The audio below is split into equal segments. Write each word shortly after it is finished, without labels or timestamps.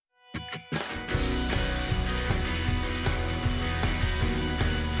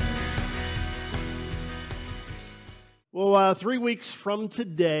Well, 3 weeks from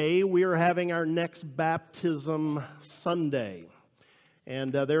today, we are having our next Baptism Sunday.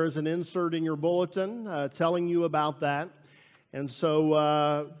 And there is an insert in your bulletin telling you about that. And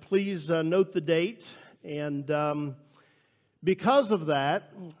so please note the date. And because of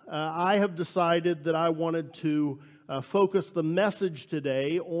that, I have decided that I wanted to focus the message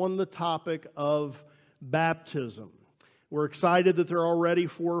today on the topic of baptism. We're excited that there are already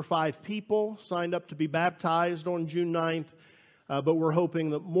 4 or 5 people signed up to be baptized on June 9th, but we're hoping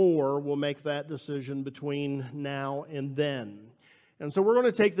that more will make that decision between now and then. And so we're going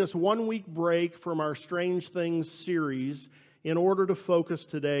to take this 1-week break from our Strange Things series in order to focus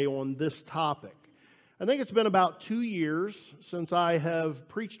today on this topic. I think it's been about 2 years since I have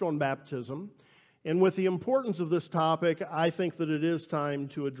preached on baptism, and with the importance of this topic, I think that it is time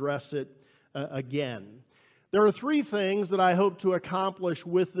to address it again. There are 3 things that I hope to accomplish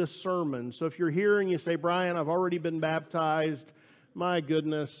with this sermon. So if you're here and you say, Brian, I've already been baptized, my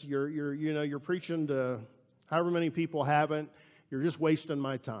goodness, you're preaching to however many people haven't, you're just wasting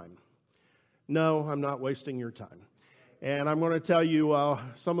my time. No, I'm not wasting your time. And I'm going to tell you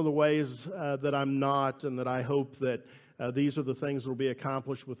some of the ways that I'm not, and that I hope that these are the things that will be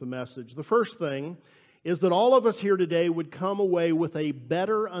accomplished with the message. The first thing is that all of us here today would come away with a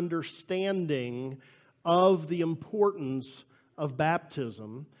better understanding of the importance of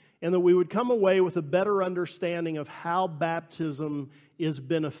baptism, and that we would come away with a better understanding of how baptism is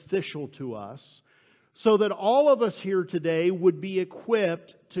beneficial to us, so that all of us here today would be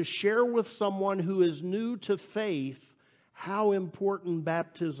equipped to share with someone who is new to faith how important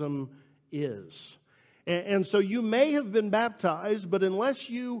baptism is. And so you may have been baptized, but unless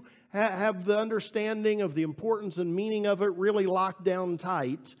you have the understanding of the importance and meaning of it really locked down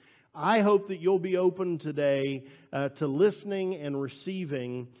tight, I hope that you'll be open today to listening and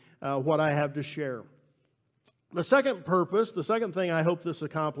receiving what I have to share. The second purpose, the second thing I hope this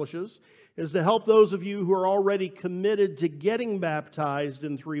accomplishes, is to help those of you who are already committed to getting baptized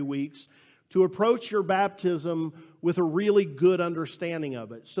in 3 weeks to approach your baptism with a really good understanding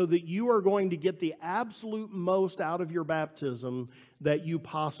of it, so that you are going to get the absolute most out of your baptism that you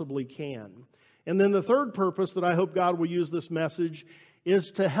possibly can. And then the third purpose that I hope God will use this message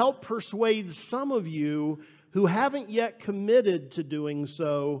is to help persuade some of you who haven't yet committed to doing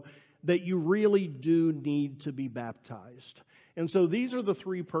so that you really do need to be baptized. And so these are the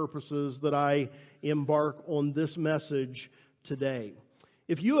 3 purposes that I embark on this message today.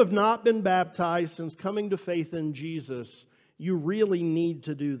 If you have not been baptized since coming to faith in Jesus, you really need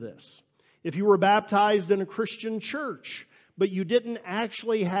to do this. If you were baptized in a Christian church, but you didn't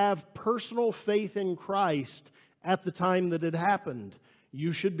actually have personal faith in Christ at the time that it happened,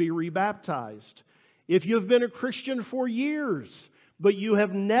 you should be rebaptized. If you've been a Christian for years, but you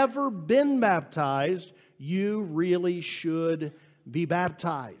have never been baptized, you really should be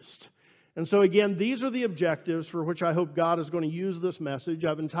baptized. And so again, these are the objectives for which I hope God is going to use this message.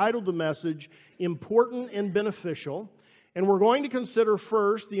 I've entitled the message, Important and Beneficial. And we're going to consider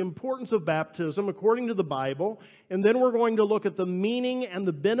first the importance of baptism according to the Bible, and then we're going to look at the meaning and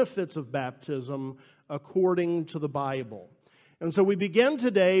the benefits of baptism according to the Bible. And so we begin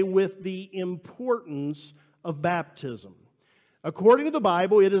today with the importance of baptism. According to the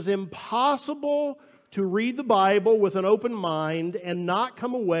Bible, it is impossible to read the Bible with an open mind and not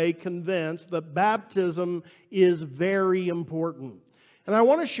come away convinced that baptism is very important. And I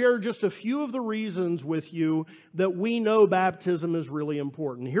want to share just a few of the reasons with you that we know baptism is really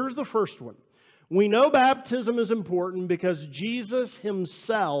important. Here's the first one. We know baptism is important because Jesus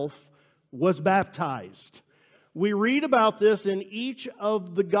Himself was baptized. We read about this in each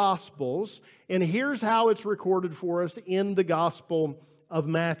of the Gospels, and here's how it's recorded for us in the Gospel of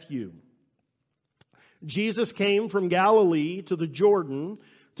Matthew. Jesus came from Galilee to the Jordan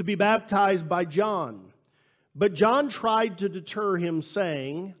to be baptized by John. But John tried to deter him,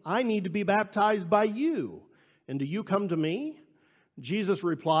 saying, I need to be baptized by you, and do you come to me? Jesus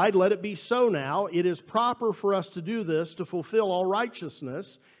replied, Let it be so now. It is proper for us to do this to fulfill all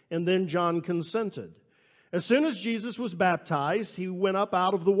righteousness. And then John consented. As soon as Jesus was baptized, He went up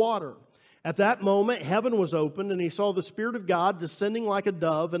out of the water. At that moment, heaven was opened, and He saw the Spirit of God descending like a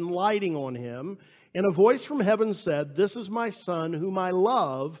dove and lighting on Him. And a voice from heaven said, This is my Son, whom I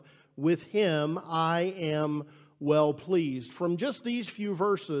love. With Him I am well pleased. From just these few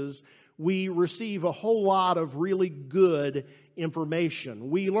verses, we receive a whole lot of really good information.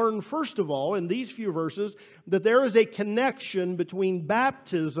 We learn, first of all, in these few verses, that there is a connection between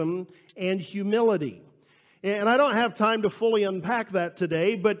baptism and humility. And I don't have time to fully unpack that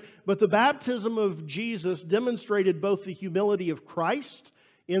today, but the baptism of Jesus demonstrated both the humility of Christ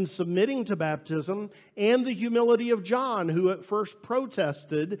in submitting to baptism, and the humility of John, who at first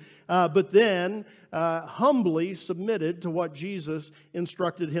protested, but then humbly submitted to what Jesus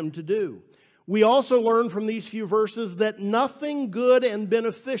instructed him to do. We also learn from these few verses that nothing good and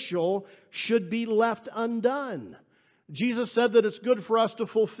beneficial should be left undone. Jesus said that it's good for us to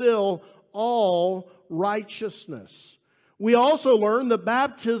fulfill all righteousness. We also learn that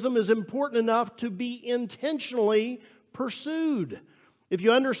baptism is important enough to be intentionally pursued. If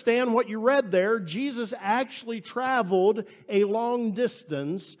you understand what you read there, Jesus actually traveled a long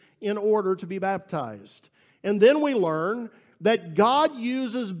distance in order to be baptized. And then we learn that God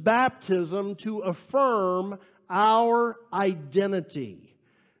uses baptism to affirm our identity.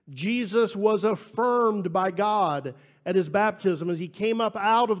 Jesus was affirmed by God at his baptism as he came up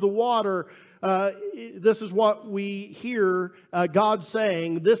out of the water. This is what we hear God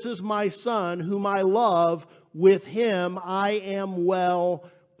saying, "This is my Son whom I love. With him I am well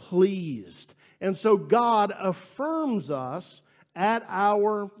pleased." And so God affirms us at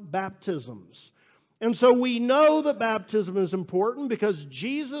our baptisms. And so we know that baptism is important because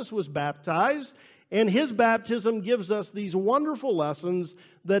Jesus was baptized, and his baptism gives us these wonderful lessons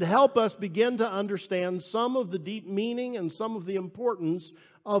that help us begin to understand some of the deep meaning and some of the importance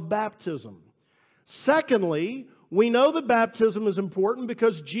of baptism. Secondly, we know that baptism is important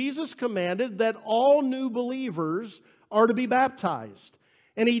because Jesus commanded that all new believers are to be baptized.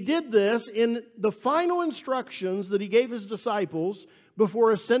 And he did this in the final instructions that he gave his disciples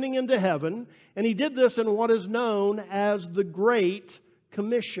before ascending into heaven. And he did this in what is known as the Great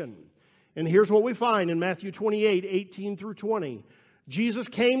Commission. And here's what we find in Matthew 28, 18 through 20. Jesus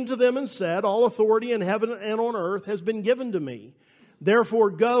came to them and said, "All authority in heaven and on earth has been given to me. Therefore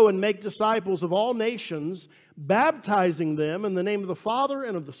go and make disciples of all nations, baptizing them in the name of the Father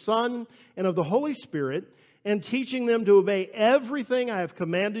and of the Son and of the Holy Spirit, and teaching them to obey everything I have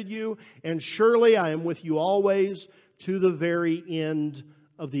commanded you. And surely I am with you always to the very end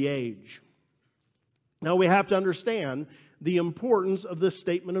of the age." Now we have to understand the importance of this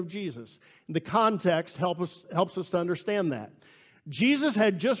statement of Jesus. The context helps us to understand that. Jesus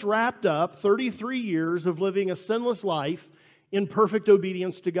had just wrapped up 33 years of living a sinless life in perfect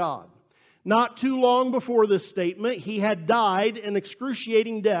obedience to God. Not too long before this statement, he had died an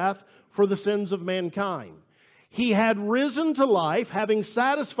excruciating death for the sins of mankind. He had risen to life, having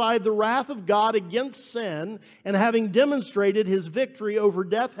satisfied the wrath of God against sin and having demonstrated his victory over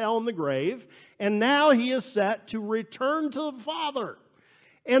death, hell, and the grave. And now he is set to return to the Father.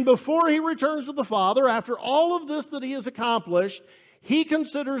 And before he returns to the Father, after all of this that he has accomplished, he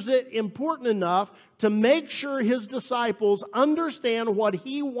considers it important enough to make sure his disciples understand what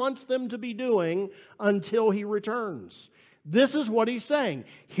he wants them to be doing until he returns. This is what he's saying.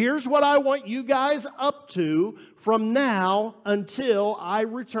 Here's what I want you guys up to from now until I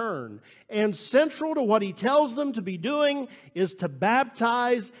return. And central to what he tells them to be doing is to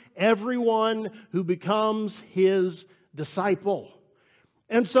baptize everyone who becomes his disciple.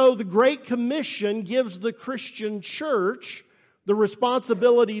 And so the Great Commission gives the Christian church the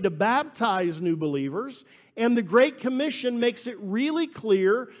responsibility to baptize new believers, and the Great Commission makes it really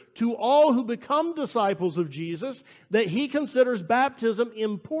clear to all who become disciples of Jesus that he considers baptism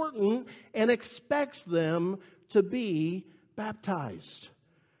important and expects them to be baptized.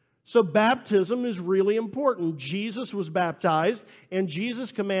 So baptism is really important. Jesus was baptized, and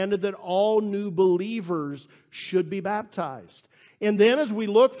Jesus commanded that all new believers should be baptized. And then as we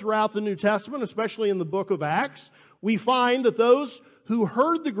look throughout the New Testament, especially in the book of Acts, we find that those who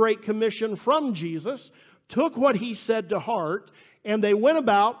heard the Great Commission from Jesus took what he said to heart, and they went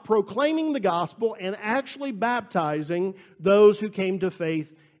about proclaiming the gospel and actually baptizing those who came to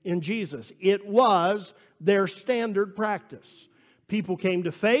faith in Jesus. It was their standard practice. People came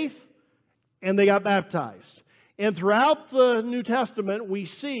to faith and they got baptized. And throughout the New Testament, we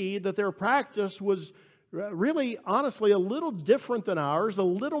see that their practice was really, honestly, a little different than ours, a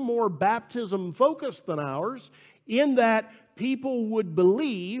little more baptism focused than ours, in that people would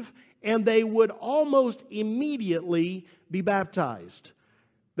believe and they would almost immediately be baptized.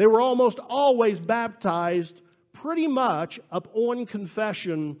 They were almost always baptized pretty much upon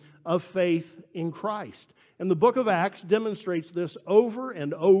confession of faith in Christ. And the book of Acts demonstrates this over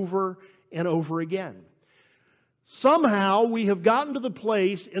and over and over again. Somehow we have gotten to the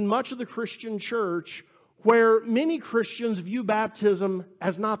place in much of the Christian church where many Christians view baptism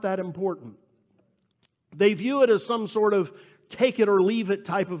as not that important. They view it as some sort of take it or leave it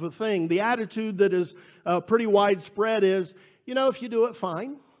type of a thing. The attitude that is pretty widespread is, if you do it,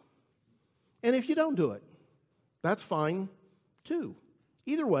 fine. And if you don't do it, that's fine too.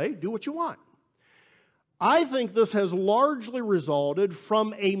 Either way, do what you want. I think this has largely resulted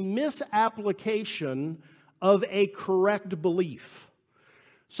from a misapplication of a correct belief.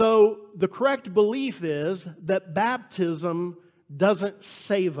 So the correct belief is that baptism doesn't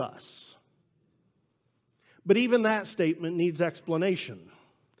save us. But even that statement needs explanation.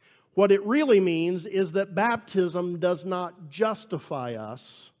 What it really means is that baptism does not justify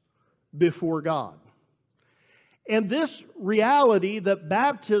us before God. And this reality that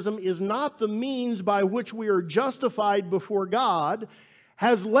baptism is not the means by which we are justified before God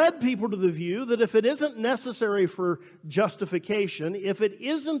has led people to the view that if it isn't necessary for justification, if it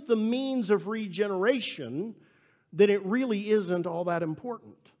isn't the means of regeneration, then it really isn't all that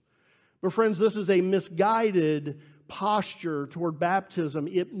important. But friends, this is a misguided posture toward baptism.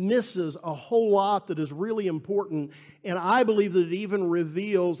 It misses a whole lot that is really important, and I believe that it even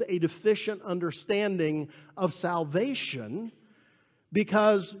reveals a deficient understanding of salvation,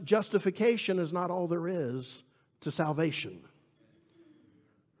 because justification is not all there is to salvation.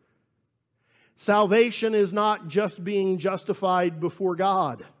 Salvation is not just being justified before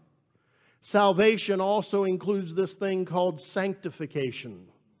God. Salvation also includes this thing called sanctification.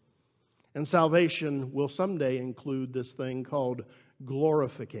 And salvation will someday include this thing called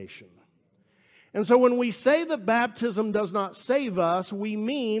glorification. And so when we say that baptism does not save us, we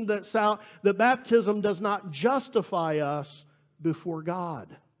mean that baptism does not justify us before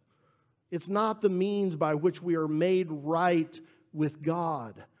God. It's not the means by which we are made right with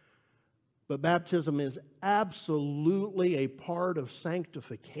God. But baptism is absolutely a part of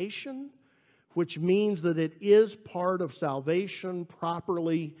sanctification, which means that it is part of salvation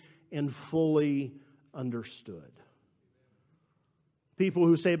properly and fully understood. People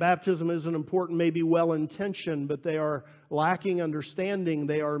who say baptism isn't important may be well-intentioned, but they are lacking understanding.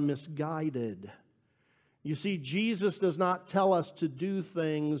 They are misguided. You see, Jesus does not tell us to do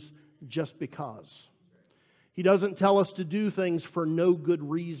things just because. He doesn't tell us to do things for no good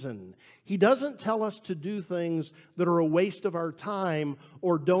reason. He doesn't tell us to do things that are a waste of our time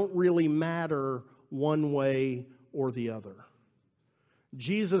or don't really matter one way or the other.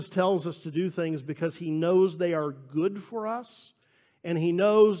 Jesus tells us to do things because He knows they are good for us, and He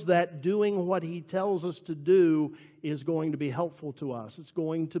knows that doing what He tells us to do is going to be helpful to us. It's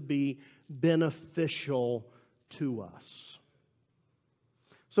going to be beneficial to us.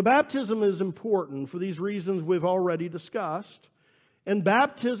 So baptism is important for these reasons we've already discussed. And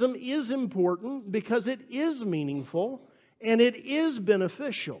baptism is important because it is meaningful and it is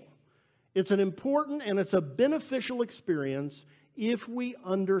beneficial. It's an important and it's a beneficial experience if we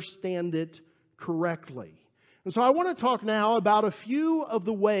understand it correctly. And so I want to talk now about a few of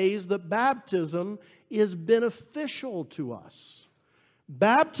the ways that baptism is beneficial to us.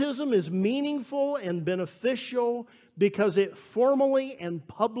 Baptism is meaningful and beneficial because it formally and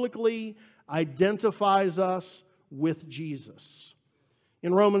publicly identifies us with Jesus.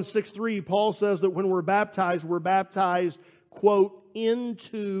 In Romans 6:3, Paul says that when we're baptized, quote,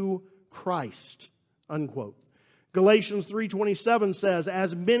 into Christ, unquote. Galatians 3:27 says,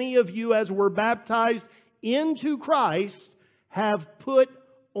 as many of you as were baptized into Christ have put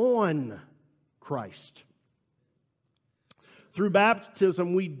on Christ. Through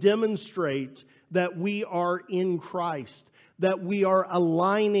baptism, we demonstrate that we are in Christ, that we are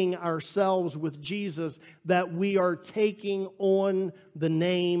aligning ourselves with Jesus, that we are taking on the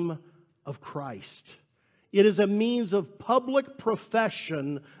name of Christ. It is a means of public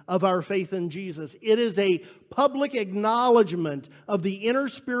profession of our faith in Jesus. It is a public acknowledgement of the inner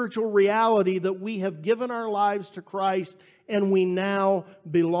spiritual reality that we have given our lives to Christ and we now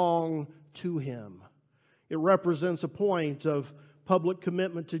belong to Him. It represents a point of public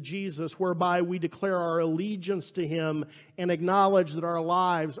commitment to Jesus whereby we declare our allegiance to Him and acknowledge that our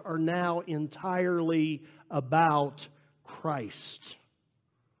lives are now entirely about Christ.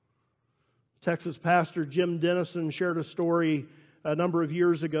 Texas pastor Jim Dennison shared a story a number of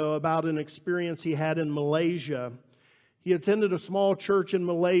years ago about an experience he had in Malaysia. He attended a small church in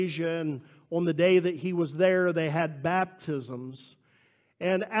Malaysia, and on the day that he was there, they had baptisms.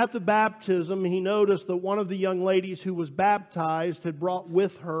 And at the baptism, he noticed that one of the young ladies who was baptized had brought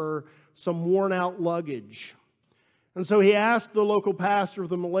with her some worn-out luggage. And so he asked the local pastor of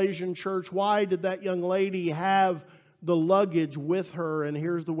the Malaysian church, why did that young lady have the luggage with her? And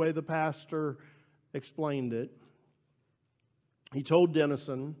here's the way the pastor explained it. He told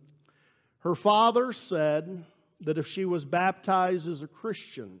Dennison, her father said that if she was baptized as a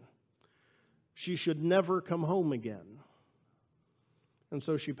Christian, she should never come home again. And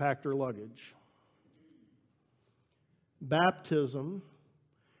so she packed her luggage. Baptism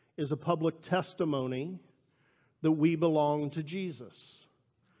is a public testimony that we belong to Jesus.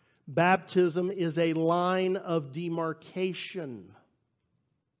 Baptism is a line of demarcation.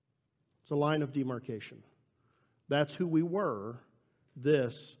 It's a line of demarcation. That's who we were.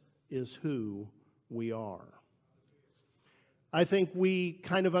 This is who we are. I think we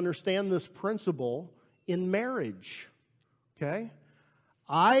kind of understand this principle in marriage. Okay?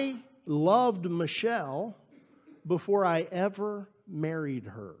 I loved Michelle before I ever married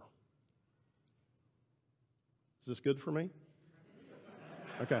her. Is this good for me?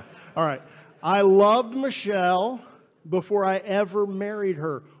 Okay. All right. I loved Michelle before I ever married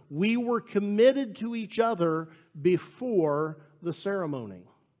her. We were committed to each other before the ceremony.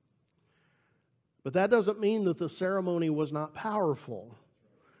 But that doesn't mean that the ceremony was not powerful.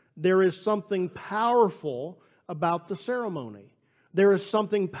 There is something powerful about the ceremony. There is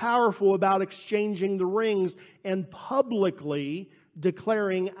something powerful about exchanging the rings and publicly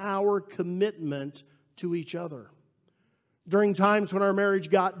declaring our commitment to each other. During times when our marriage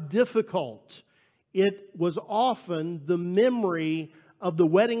got difficult, it was often the memory of the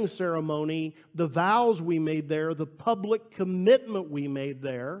wedding ceremony, the vows we made there, the public commitment we made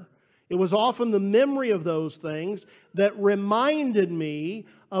there. It was often the memory of those things that reminded me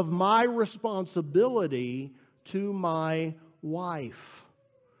of my responsibility to my wife.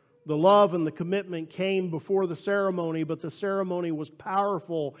 The love and the commitment came before the ceremony, but the ceremony was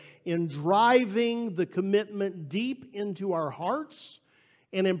powerful in driving the commitment deep into our hearts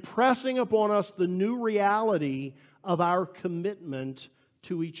and impressing upon us the new reality of our commitment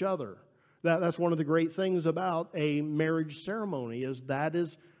to each other. That's one of the great things about a marriage ceremony, is that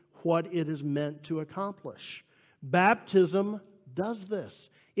is what it is meant to accomplish. Baptism does this.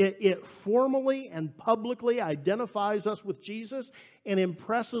 It formally and publicly identifies us with Jesus and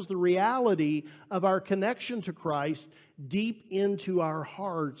impresses the reality of our connection to Christ deep into our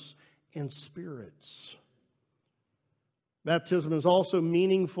hearts and spirits. Baptism is also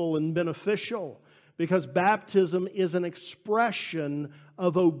meaningful and beneficial because baptism is an expression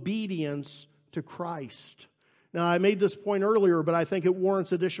of obedience to Christ. Now, I made this point earlier, but I think it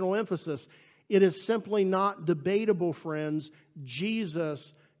warrants additional emphasis. It is simply not debatable, friends.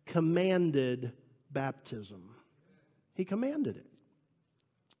 Jesus commanded baptism. He commanded it.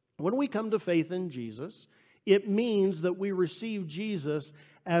 When we come to faith in Jesus, it means that we receive Jesus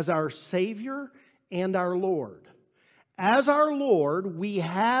as our Savior and our Lord. As our Lord, we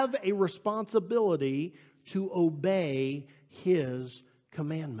have a responsibility to obey His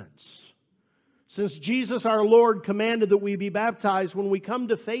commandments. Since Jesus our Lord commanded that we be baptized, when we come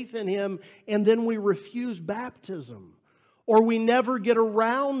to faith in Him and then we refuse baptism, or we never get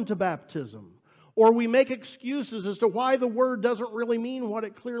around to baptism, or we make excuses as to why the Word doesn't really mean what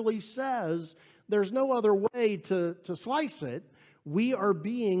it clearly says, there's no other way to slice it. We are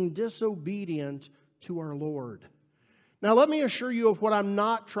being disobedient to our Lord. Now, let me assure you of what I'm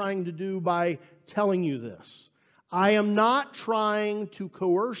not trying to do by telling you this. I am not trying to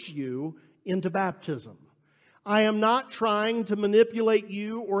coerce you into baptism. I am not trying to manipulate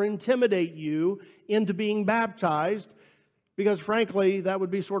you or intimidate you into being baptized, because frankly, that would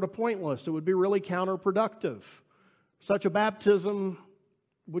be sort of pointless. It would be really counterproductive. Such a baptism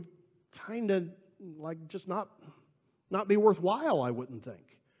would kind of like just not be worthwhile, I wouldn't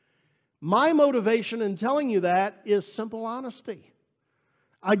think. My motivation in telling you that is simple honesty.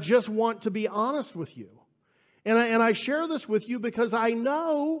 I just want to be honest with you. And I share this with you because I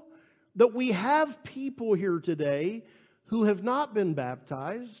know that we have people here today who have not been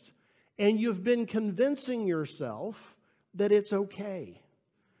baptized, and you've been convincing yourself that it's okay.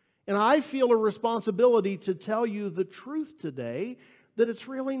 And I feel a responsibility to tell you the truth today, that it's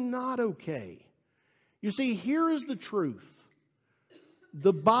really not okay. You see, here is the truth.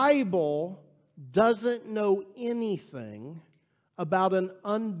 The Bible doesn't know anything about an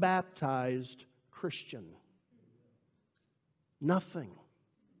unbaptized Christian. Nothing.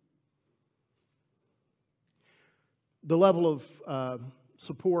 The level of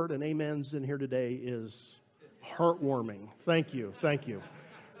support and amens in here today is heartwarming. Thank you. Thank you.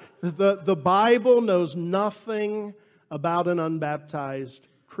 The Bible knows nothing about an unbaptized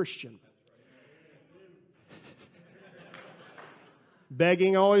Christian.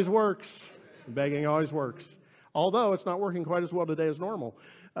 Begging always works. Begging always works. Although it's not working quite as well today as normal.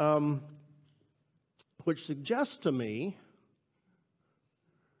 Which suggests to me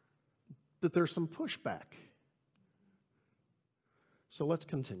that there's some pushback. So let's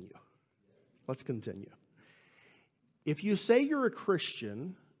continue. Let's continue. If you say you're a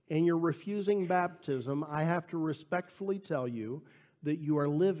Christian and you're refusing baptism, I have to respectfully tell you that you are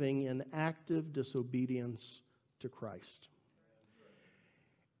living in active disobedience to Christ.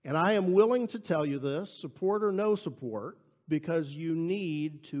 And I am willing to tell you this, support or no support, because you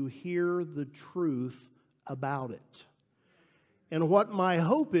need to hear the truth about it. And what my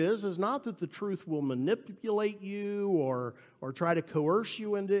hope is not that the truth will manipulate you or try to coerce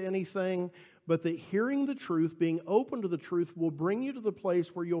you into anything, but that hearing the truth, being open to the truth, will bring you to the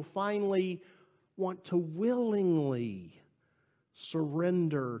place where you'll finally want to willingly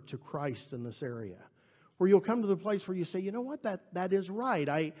surrender to Christ in this area. Where you'll come to the place where you say, you know what, that is right.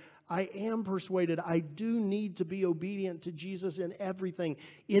 I am persuaded. I do need to be obedient to Jesus in everything.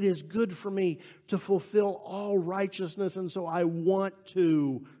 It is good for me to fulfill all righteousness, and so I want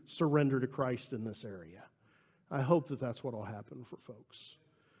to surrender to Christ in this area. I hope that that's what will happen for folks.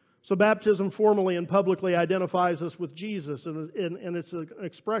 So baptism formally and publicly identifies us with Jesus, and it's an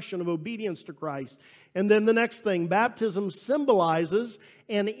expression of obedience to Christ. And then the next thing, baptism symbolizes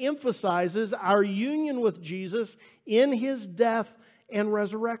and emphasizes our union with Jesus in His death and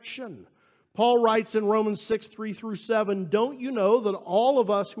resurrection. Paul writes in Romans 6, 3 through 7, "Don't you know that all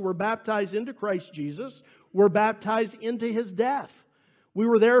of us who were baptized into Christ Jesus were baptized into His death? We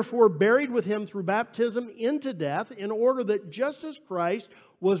were therefore buried with Him through baptism into death, in order that just as Christ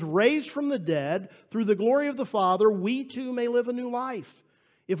was raised from the dead through the glory of the Father, we too may live a new life.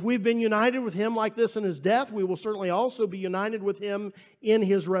 If we've been united with Him like this in His death, we will certainly also be united with Him in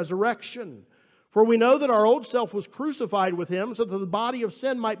His resurrection. For we know that our old self was crucified with Him, so that the body of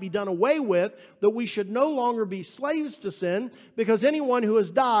sin might be done away with, that we should no longer be slaves to sin, because anyone who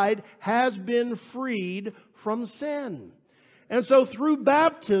has died has been freed from sin." And so through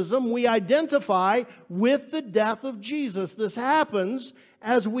baptism, we identify with the death of Jesus. This happens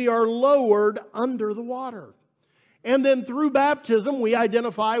as we are lowered under the water. And then through baptism, we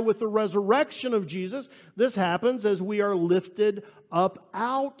identify with the resurrection of Jesus. This happens as we are lifted up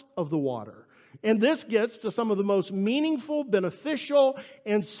out of the water. And this gets to some of the most meaningful, beneficial,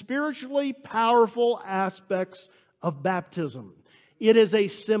 and spiritually powerful aspects of baptism. It is a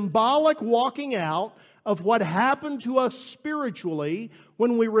symbolic walking out of what happened to us spiritually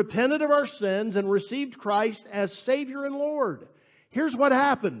when we repented of our sins and received Christ as Savior and Lord. Here's what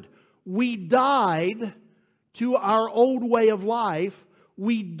happened. We died to our old way of life.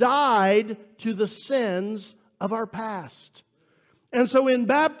 We died to the sins of our past. And so in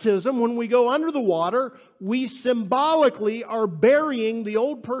baptism, when we go under the water, we symbolically are burying the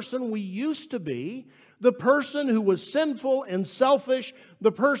old person we used to be, the person who was sinful and selfish,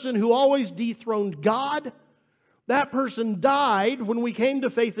 the person who always dethroned God. That person died when we came to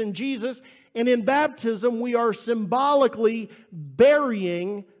faith in Jesus, and in baptism we are symbolically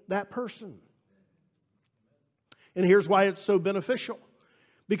burying that person. And here's why it's so beneficial.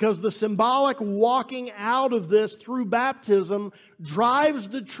 Because the symbolic walking out of this through baptism drives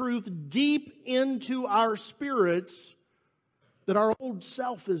the truth deep into our spirits that our old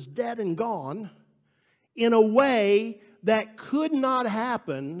self is dead and gone in a way that could not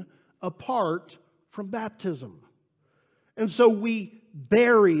happen apart from baptism. And so we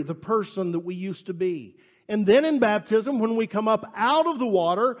bury the person that we used to be. And then in baptism, when we come up out of the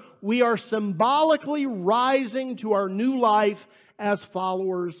water, we are symbolically rising to our new life as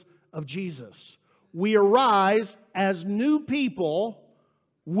followers of Jesus. We arise as new people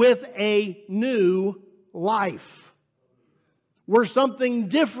with a new life. We're something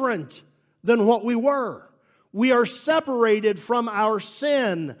different than what we were. We are separated from our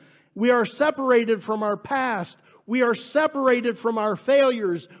sin. We are separated from our past. We are separated from our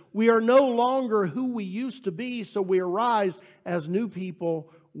failures. We are no longer who we used to be, so we arise as new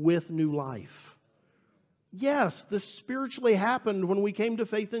people with new life. Yes, this spiritually happened when we came to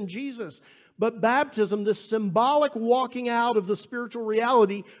faith in Jesus. But baptism, this symbolic walking out of the spiritual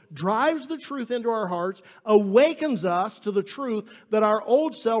reality, drives the truth into our hearts, awakens us to the truth that our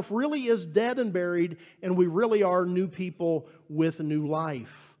old self really is dead and buried, and we really are new people with new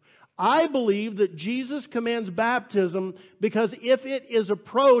life. I believe that Jesus commands baptism because if it is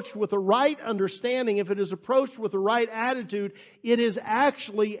approached with the right understanding, if it is approached with the right attitude, it is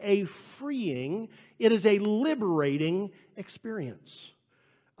actually a freeing, it is a liberating experience.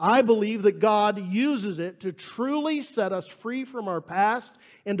 I believe that God uses it to truly set us free from our past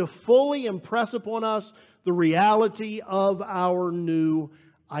and to fully impress upon us the reality of our new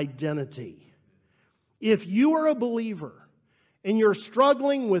identity. If you are a believer and you're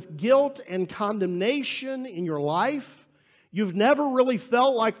struggling with guilt and condemnation in your life, you've never really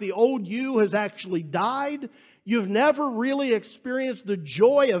felt like the old you has actually died, you've never really experienced the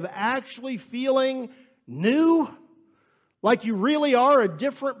joy of actually feeling new, like you really are a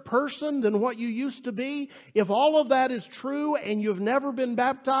different person than what you used to be, if all of that is true and you've never been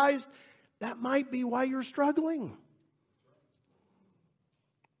baptized, that might be why you're struggling.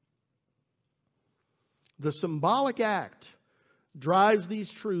 The symbolic act drives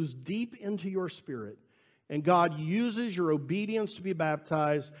these truths deep into your spirit, and God uses your obedience to be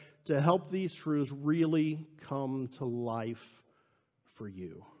baptized to help these truths really come to life for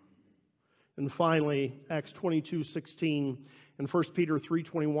you. And finally, Acts 22:16 and 1 Peter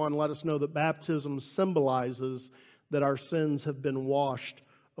 3:21 let us know that baptism symbolizes that our sins have been washed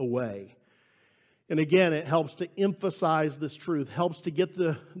away. And again, it helps to emphasize this truth, helps to get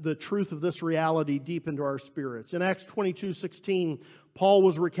the truth of this reality deep into our spirits. In Acts 22:16, Paul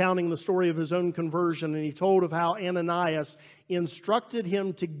was recounting the story of his own conversion, and he told of how Ananias instructed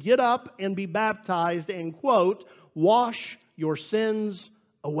him to get up and be baptized and, quote, wash your sins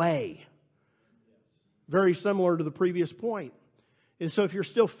away. Very similar to the previous point. And so if you're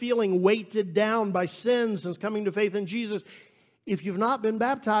still feeling weighted down by sins since coming to faith in Jesus, if you've not been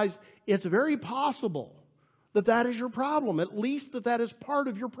baptized, it's very possible that that is your problem. At least that is part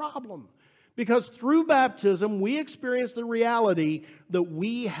of your problem. Because through baptism, we experience the reality that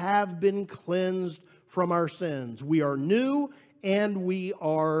we have been cleansed from our sins. We are new and we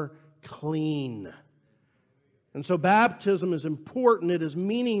are clean. And so baptism is important, it is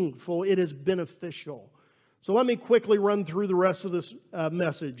meaningful, it is beneficial. So let me quickly run through the rest of this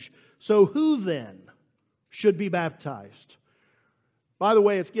message. So who then should be baptized? By the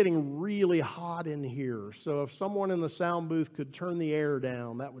way, it's getting really hot in here, so if someone in the sound booth could turn the air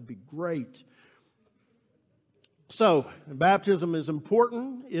down, that would be great. So, baptism is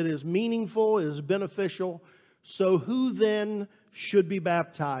important, it is meaningful, it is beneficial. So who then should be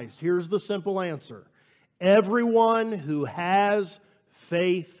baptized? Here's the simple answer. Everyone who has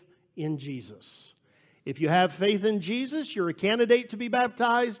faith in Jesus. If you have faith in Jesus, you're a candidate to be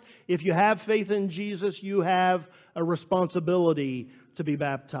baptized. If you have faith in Jesus, you have a responsibility to be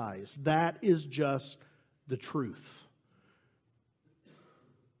baptized. That is just the truth.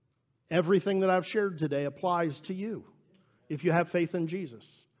 Everything that I've shared today applies to you if you have faith in Jesus.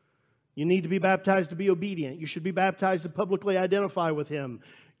 You need to be baptized to be obedient. You should be baptized to publicly identify with Him.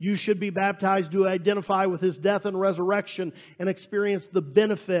 You should be baptized to identify with His death and resurrection and experience the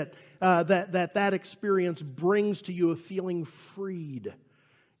benefit that experience brings to you of feeling freed.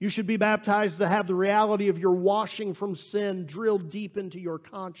 You should be baptized to have the reality of your washing from sin drilled deep into your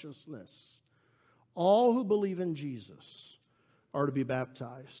consciousness. All who believe in Jesus are to be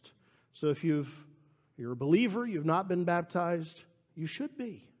baptized. So if you're a believer, you've not been baptized, you should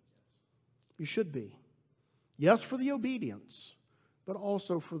be. You should be. Yes, for the obedience, but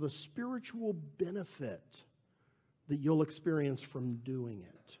also for the spiritual benefit that you'll experience from doing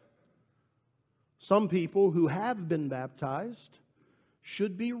it. Some people who have been baptized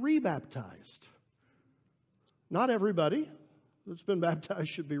should be rebaptized. Not everybody that's been baptized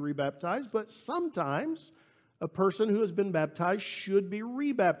should be rebaptized, but sometimes a person who has been baptized should be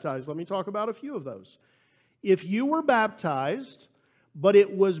rebaptized. Let me talk about a few of those. If you were baptized, but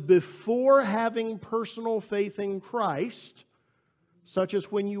it was before having personal faith in Christ, such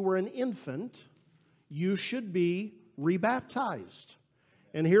as when you were an infant, you should be rebaptized.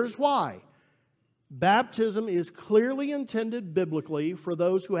 And here's why. Baptism is clearly intended biblically for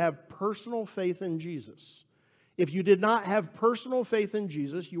those who have personal faith in Jesus. If you did not have personal faith in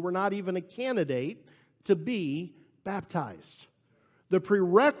Jesus, you were not even a candidate to be baptized. The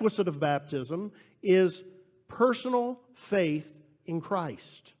prerequisite of baptism is personal faith in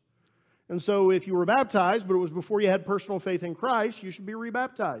Christ. And so if you were baptized, but it was before you had personal faith in Christ, you should be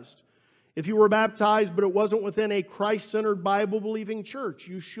rebaptized. If you were baptized, but it wasn't within a Christ-centered, Bible-believing church,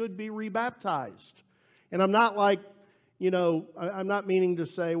 you should be rebaptized. And I'm not I'm not meaning to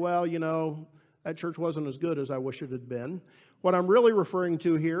say, well, that church wasn't as good as I wish it had been. What I'm really referring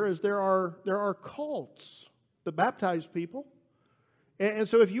to here is there are cults that baptize people. And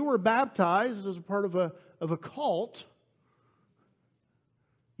so if you were baptized as a part of a cult,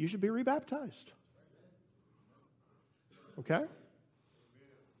 you should be rebaptized. Okay?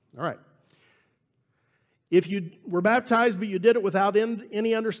 All right. If you were baptized but you did it without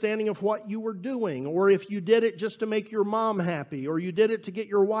any understanding of what you were doing, or if you did it just to make your mom happy, or you did it to get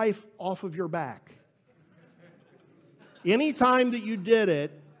your wife off of your back, any time that you did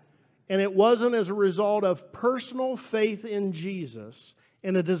it and it wasn't as a result of personal faith in Jesus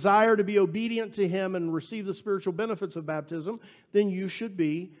and a desire to be obedient to Him and receive the spiritual benefits of baptism, then you should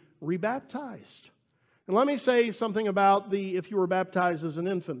be rebaptized. And let me say something about the if you were baptized as an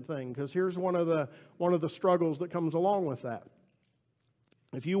infant thing, because here's one of the struggles that comes along with that.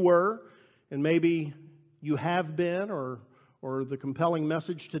 If you were, and maybe you have been, or the compelling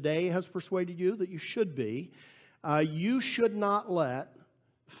message today has persuaded you that you should be, you should not let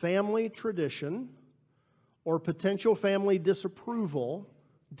family tradition or potential family disapproval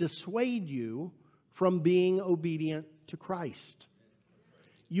dissuade you from being obedient to Christ.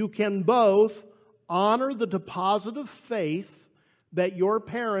 You can both honor the deposit of faith that your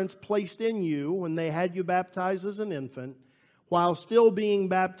parents placed in you when they had you baptized as an infant, while still being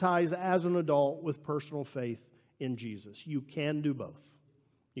baptized as an adult with personal faith in Jesus. You can do both.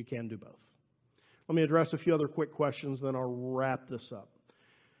 You can do both. Let me address a few other quick questions, then I'll wrap this up.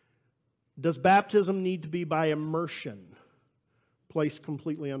 Does baptism need to be by immersion, placed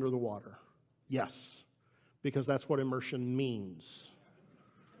completely under the water? Yes, because that's what immersion means.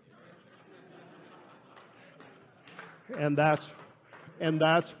 And that's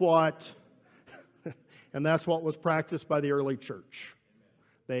what was practiced by the early church.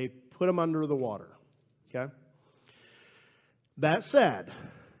 They put them under the water. Okay? That said,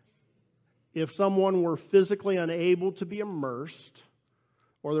 if someone were physically unable to be immersed,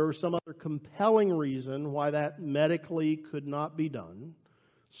 or there was some other compelling reason why that medically could not be done,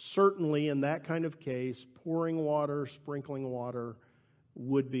 certainly in that kind of case, pouring water, sprinkling water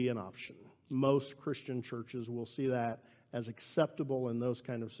would be an option. Most Christian churches will see that as acceptable in those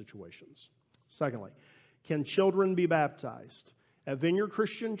kind of situations. Secondly, can children be baptized? At Vineyard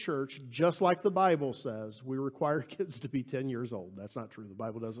Christian Church, just like the Bible says, we require kids to be 10 years old. That's not true. The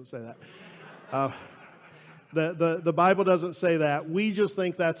Bible doesn't say that. The Bible doesn't say that. We just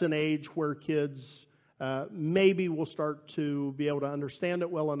think that's an age where kids maybe will start to be able to understand it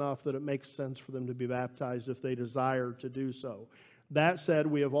well enough that it makes sense for them to be baptized if they desire to do so. That said,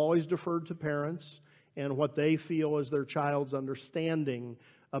 we have always deferred to parents and what they feel is their child's understanding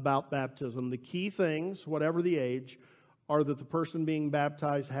about baptism. The key things, whatever the age, are that the person being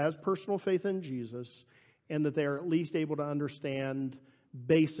baptized has personal faith in Jesus and that they are at least able to understand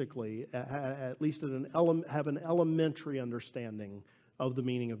basically, at least have an elementary understanding of the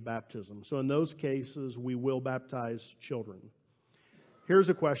meaning of baptism. So in those cases, we will baptize children. Here's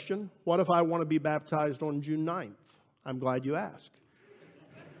a question. What if I want to be baptized on June 9th? I'm glad you asked.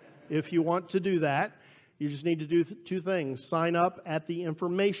 If you want to do that, you just need to do two things. Sign up at the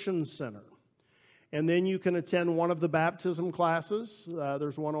Information Center. And then you can attend one of the baptism classes.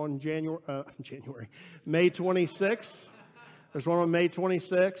 There's one on May 26th. There's one on May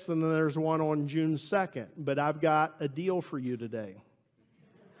 26th, and then there's one on June 2nd. But I've got a deal for you today.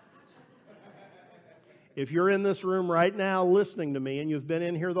 If you're in this room right now listening to me, and you've been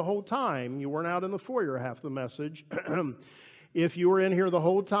in here the whole time, you weren't out in the foyer half the message. If you were in here the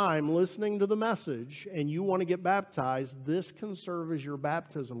whole time listening to the message, and you want to get baptized, this can serve as your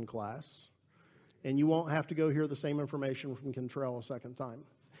baptism class. And you won't have to go hear the same information from Cantrell a second time.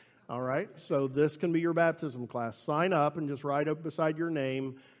 All right? So this can be your baptism class. Sign up and just write up beside your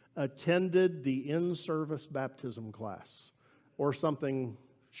name, attended the in-service baptism class, or something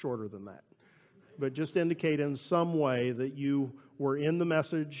shorter than that. But just indicate in some way that you were in the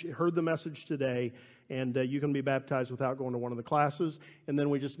message, heard the message today, and you can be baptized without going to one of the classes. And then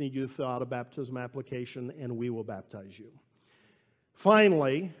we just need you to fill out a baptism application, and we will baptize you.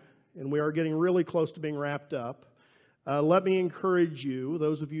 Finally, and we are getting really close to being wrapped up, let me encourage you,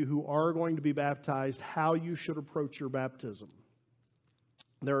 those of you who are going to be baptized, how you should approach your baptism.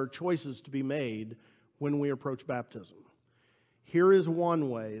 There are choices to be made when we approach baptism. Here is one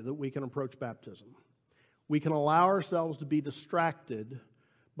way that we can approach baptism. We can allow ourselves to be distracted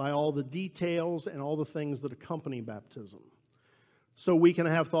by all the details and all the things that accompany baptism. So we can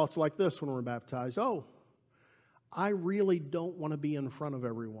have thoughts like this when we're baptized. Oh, I really don't want to be in front of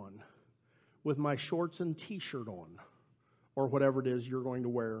everyone with my shorts and t-shirt on, or whatever it is you're going to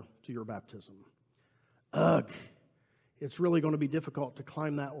wear to your baptism. Ugh, it's really going to be difficult to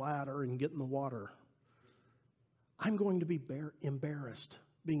climb that ladder and get in the water. I'm going to be embarrassed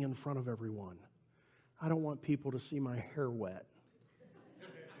being in front of everyone. I don't want people to see my hair wet.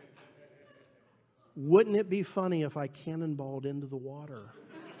 Wouldn't it be funny if I cannonballed into the water?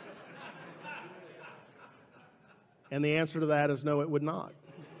 And the answer to that is no, it would not.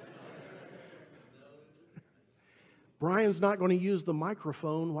 Brian's not going to use the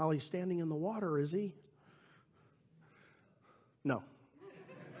microphone while he's standing in the water, is he? No.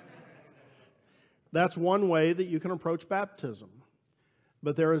 That's one way that you can approach baptism.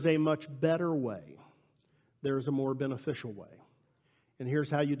 But there is a much better way. There is a more beneficial way. And here's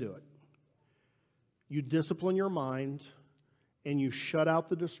how you do it. You discipline your mind, and you shut out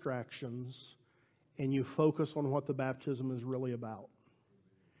the distractions, and you focus on what the baptism is really about.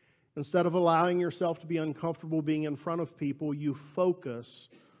 Instead of allowing yourself to be uncomfortable being in front of people, you focus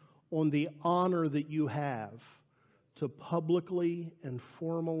on the honor that you have to publicly and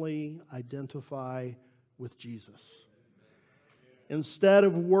formally identify with Jesus. Instead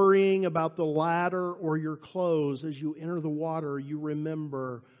of worrying about the ladder or your clothes as you enter the water, you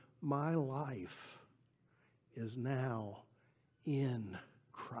remember, my life is now in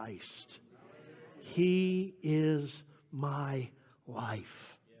Christ. He is my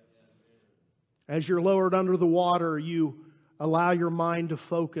life. As you're lowered under the water, you allow your mind to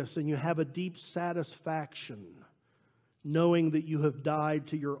focus and you have a deep satisfaction knowing that you have died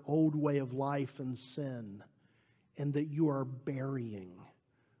to your old way of life and sin and that you are burying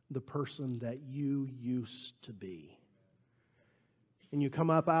the person that you used to be. And you come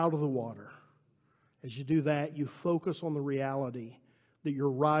up out of the water. As you do that, you focus on the reality that you're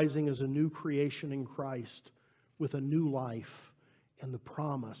rising as a new creation in Christ with a new life and the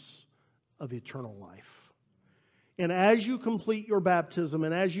promise of eternal life. And as you complete your baptism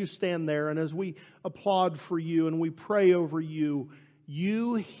and as you stand there and as we applaud for you and we pray over you,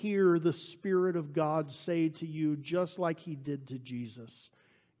 you hear the Spirit of God say to you, just like He did to Jesus,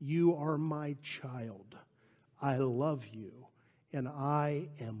 "You are my child. I love you, and I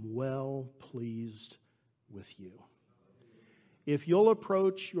am well pleased with you." If you'll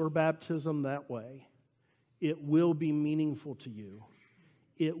approach your baptism that way, it will be meaningful to you.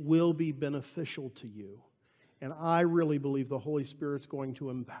 It will be beneficial to you. And I really believe the Holy Spirit's going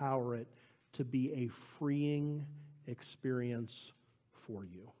to empower it to be a freeing experience for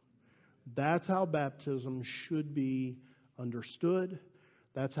you. That's how baptism should be understood.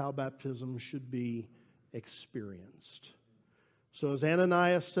 That's how baptism should be experienced. So as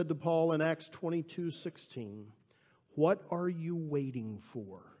Ananias said to Paul in Acts 22:16, what are you waiting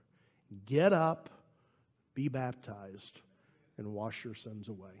for? Get up, be baptized, and wash your sins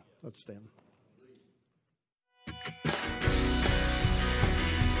away. Let's stand.